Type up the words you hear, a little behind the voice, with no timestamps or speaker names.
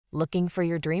Looking for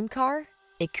your dream car?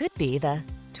 It could be the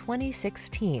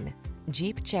 2016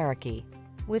 Jeep Cherokee.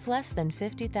 With less than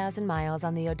 50,000 miles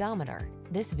on the odometer,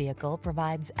 this vehicle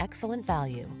provides excellent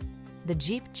value. The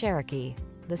Jeep Cherokee,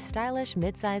 the stylish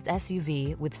midsize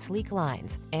SUV with sleek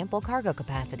lines, ample cargo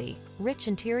capacity, rich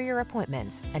interior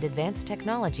appointments, and advanced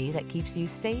technology that keeps you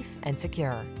safe and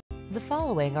secure. The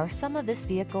following are some of this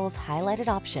vehicle's highlighted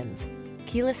options: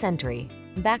 keyless entry,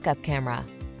 backup camera,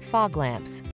 fog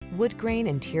lamps, woodgrain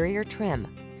interior trim,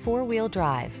 4-wheel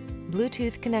drive,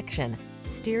 Bluetooth connection,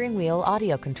 steering wheel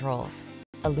audio controls,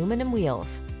 aluminum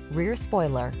wheels, rear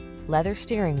spoiler, leather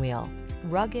steering wheel.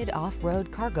 Rugged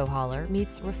off-road cargo hauler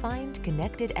meets refined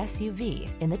connected SUV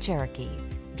in the Cherokee.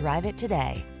 Drive it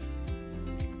today.